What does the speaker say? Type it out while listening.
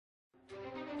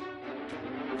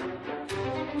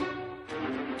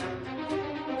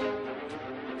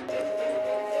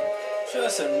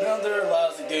Just another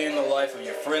lousy day in the life of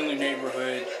your friendly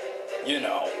neighborhood, you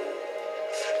know.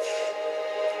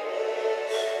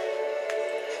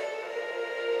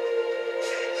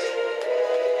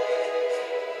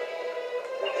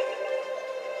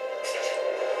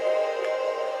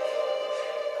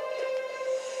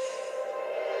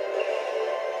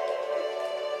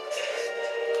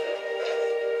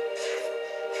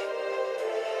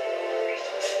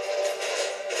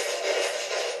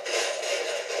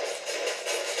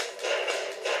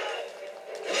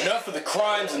 Enough of the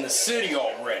crimes in the city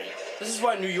already. This is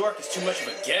why New York is too much of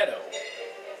a ghetto.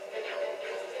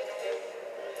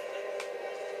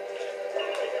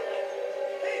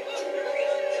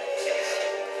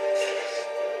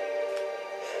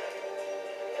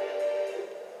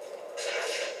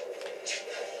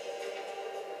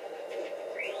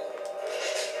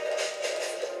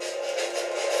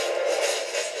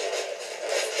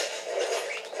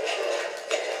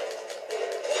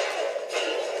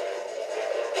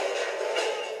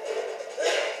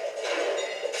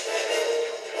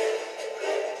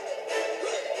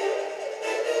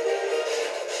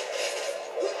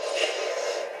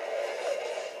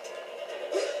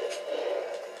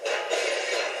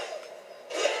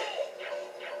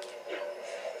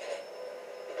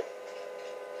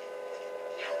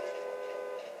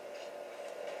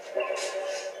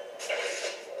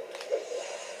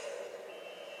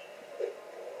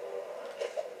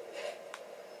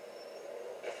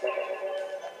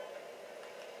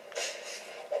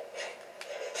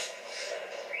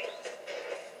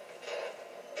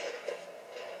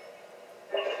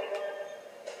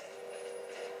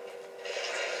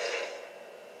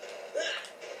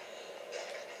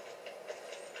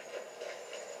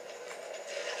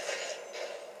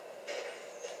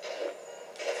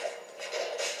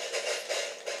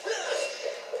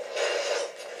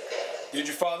 Did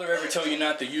your father ever tell you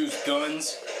not to use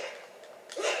guns?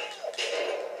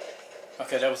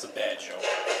 Okay, that was a bad joke.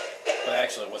 But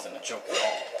actually it wasn't a joke at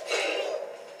all.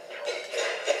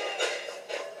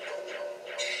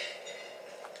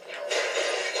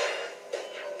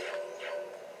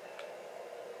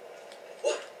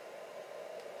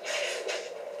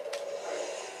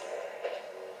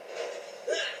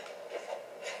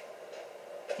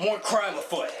 More crime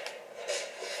afoot.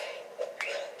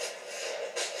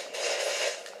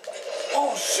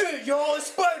 Oh shit, y'all, it's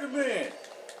Spider-Man!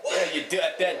 Yeah, you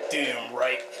got that damn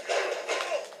right.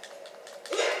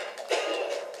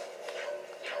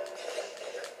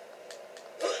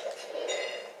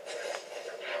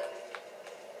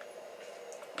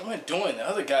 What am I doing? The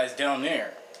other guy's down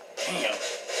there. Damn.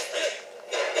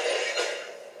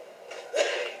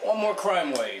 One more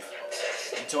crime wave.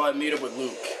 Until I meet up with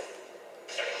Luke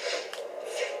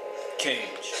Cage.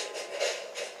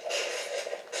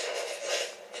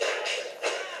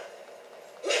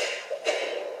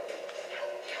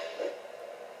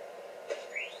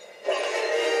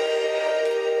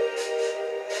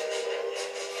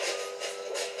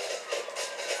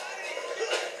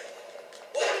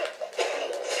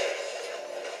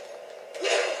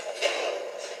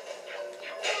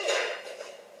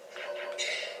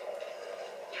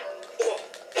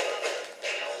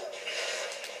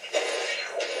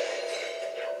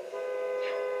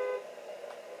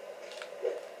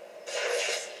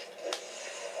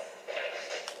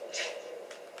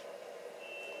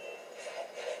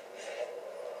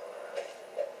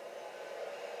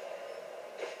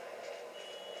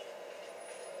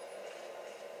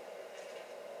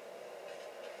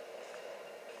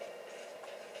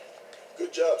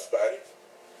 Good job, Spidey.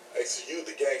 Thanks to you,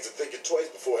 the gangs are thinking twice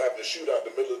before having a shootout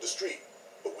in the middle of the street.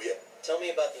 But we have... Tell me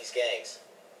about these gangs.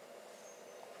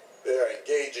 They are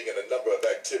engaging in a number of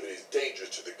activities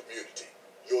dangerous to the community.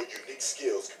 Your unique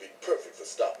skills could be perfect for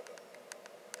stopping them.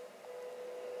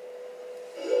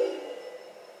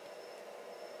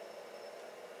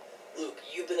 Luke,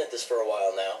 you've been at this for a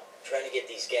while now. Trying to get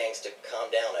these gangs to calm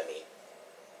down, I mean.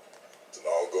 It's an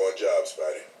ongoing job,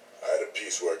 Spidey. I had a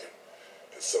piece working.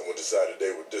 And someone decided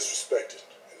they were disrespected,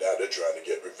 and now they're trying to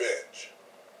get revenge.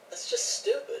 That's just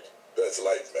stupid. That's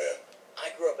life, man.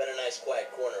 I grew up in a nice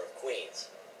quiet corner of Queens.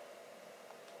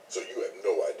 So you have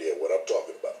no idea what I'm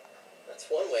talking about. That's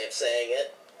one way of saying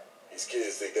it. These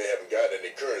kids think they haven't got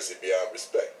any currency beyond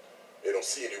respect. They don't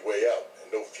see any way out,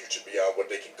 and no future beyond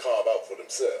what they can carve out for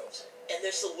themselves. And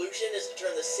their solution is to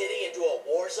turn the city into a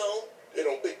war zone? They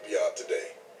don't think beyond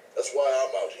today. That's why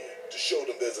I'm out here, to show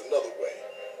them there's another way.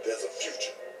 There's a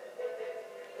future.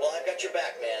 Well, I've got your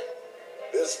back, man.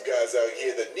 There's some guys out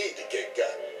here that need to get got.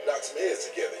 Knock some heads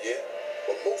together, yeah?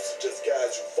 But most are just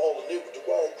guys who've fallen in with the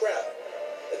wrong crowd.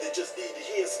 And they just need to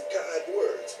hear some kind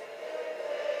words.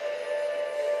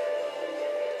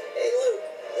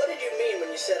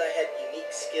 when you said I had unique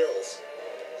skills.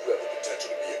 You have the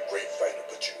potential to be a great fighter,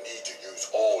 but you need to use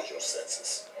all your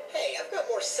senses. Hey, I've got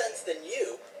more sense than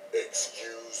you.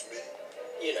 Excuse me?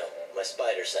 You know, my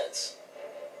spider sense.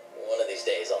 One of these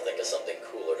days I'll think of something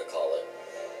cooler to call it.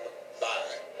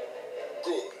 Fine.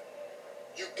 Good.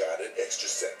 You got an extra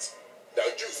sense. Now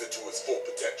use it to its full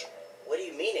potential. What do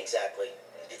you mean exactly?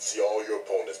 You can see all your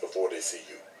opponents before they see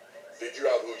you.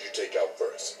 Figure out who you take out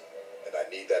first. And I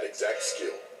need that exact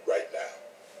skill right now.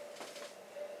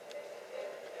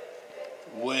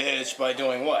 Which, by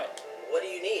doing what? What do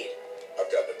you need? I've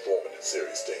got an informant in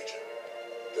serious danger.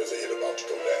 There's a hit about to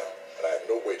go down, and I have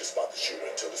no way to spot the shooter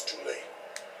until it's too late.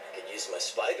 I could use my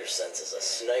spider sense as a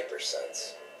sniper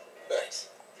sense. Nice.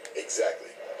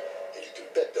 Exactly. And you can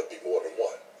bet there'll be more than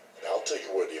one. Now I'll tell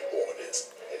you where the informant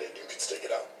is, and then you can stick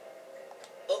it out.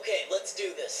 Okay, let's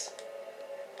do this.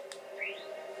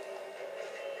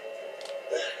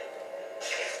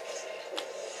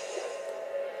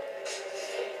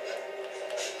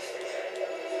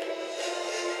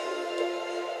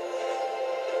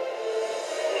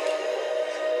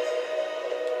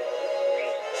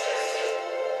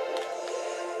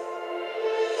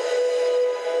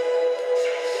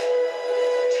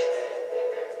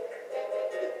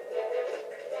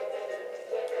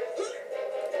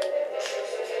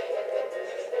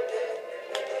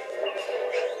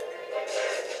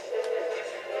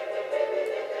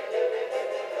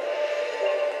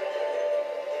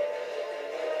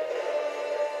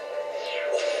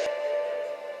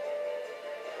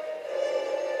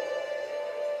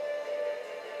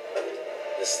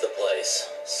 This is the place.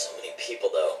 So many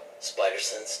people, though. Spider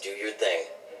sense, do your thing.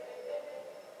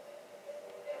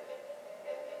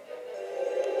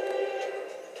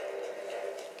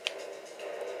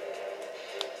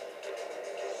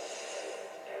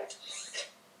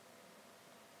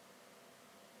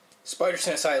 Spider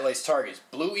sense highlights targets.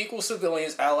 Blue equals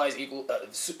civilians, allies equal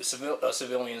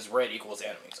civilians, red equals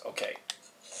enemies. Okay,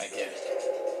 I get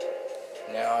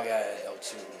it. Now I got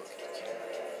L2 looking at the camera.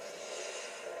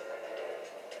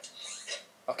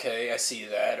 Okay, I see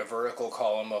that. A vertical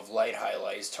column of light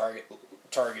highlights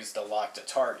targets the locked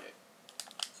target.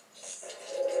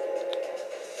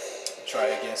 Try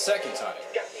again second time.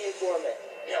 Got the informant.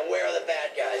 Now where are the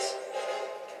bad guys?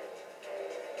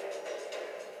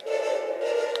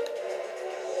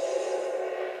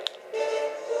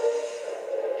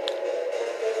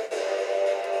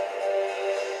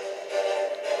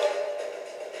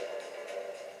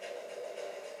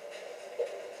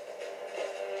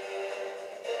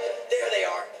 There they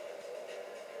are.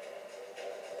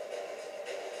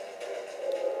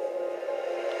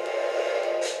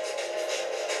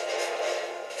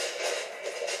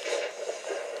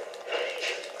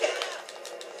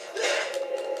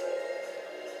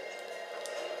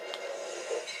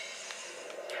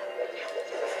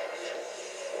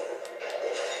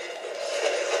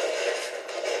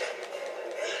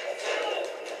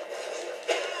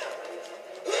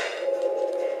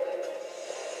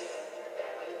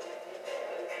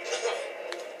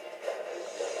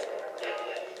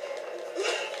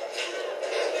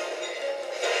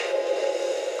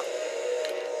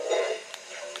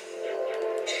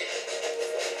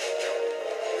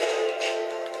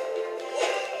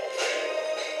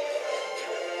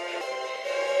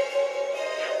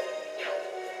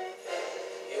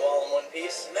 You all in one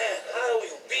piece? Man, how are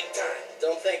you big time?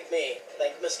 Don't thank me.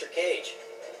 Thank Mr. Cage.